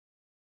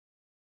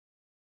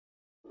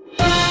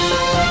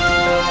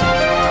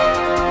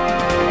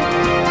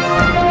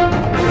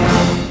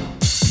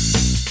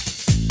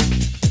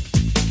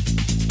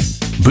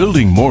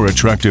Building more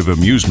attractive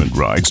amusement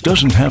rides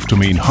doesn't have to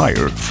mean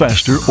higher,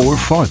 faster, or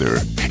farther.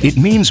 It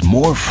means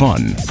more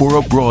fun for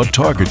a broad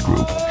target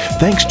group,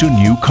 thanks to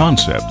new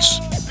concepts.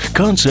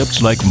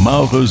 Concepts like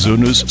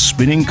Maurer's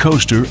spinning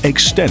coaster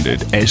Extended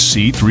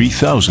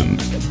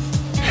SC3000.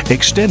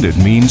 Extended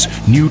means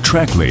new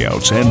track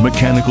layouts and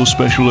mechanical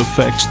special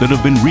effects that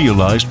have been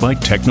realized by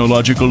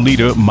technological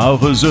leader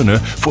Maurer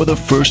for the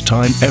first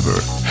time ever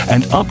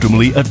and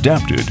optimally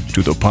adapted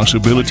to the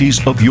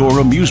possibilities of your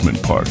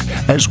amusement park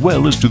as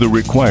well as to the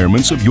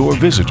requirements of your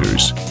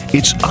visitors.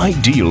 It's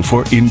ideal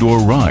for indoor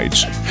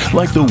rides,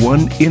 like the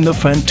one in the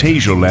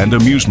Phantasialand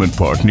amusement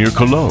park near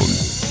Cologne.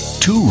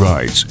 Two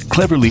rides,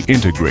 cleverly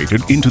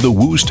integrated into the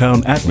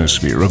Winja'S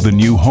atmosphere of the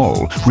new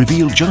hall,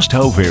 reveal just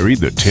how varied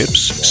the tips,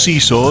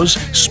 seesaws,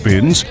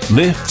 spins,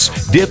 lifts,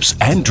 dips,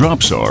 and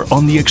drops are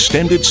on the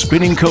Extended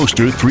Spinning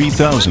Coaster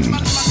 3000.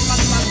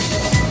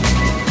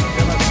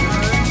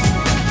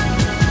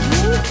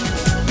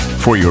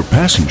 For your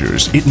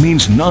passengers, it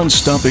means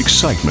non-stop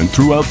excitement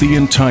throughout the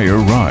entire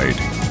ride.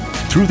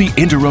 Through the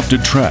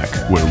interrupted track,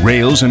 where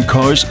rails and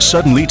cars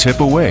suddenly tip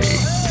away.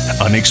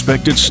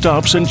 Unexpected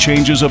stops and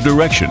changes of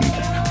direction,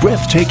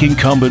 breathtaking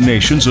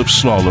combinations of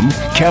slalom,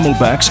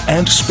 camelbacks,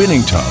 and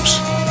spinning tops,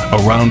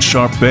 around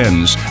sharp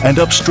bends and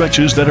up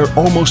stretches that are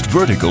almost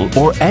vertical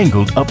or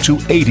angled up to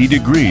 80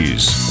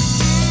 degrees.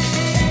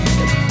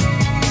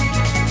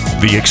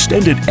 The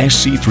Extended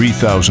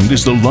SC3000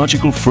 is the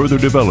logical further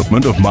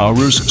development of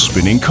Maurer's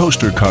spinning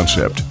coaster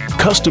concept.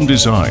 Custom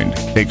designed,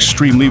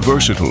 extremely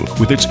versatile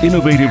with its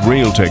innovative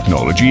rail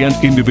technology and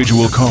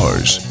individual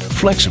cars.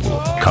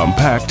 Flexible,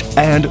 compact,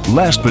 and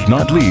last but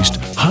not least,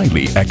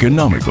 highly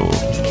economical.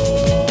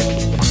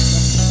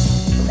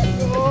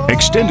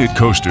 Extended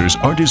coasters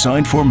are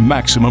designed for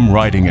maximum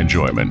riding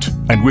enjoyment,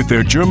 and with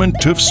their German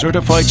TÜV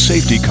certified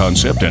safety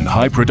concept and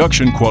high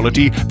production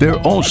quality,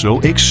 they're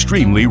also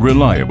extremely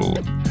reliable,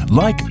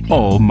 like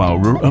all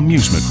Maurer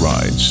amusement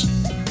rides.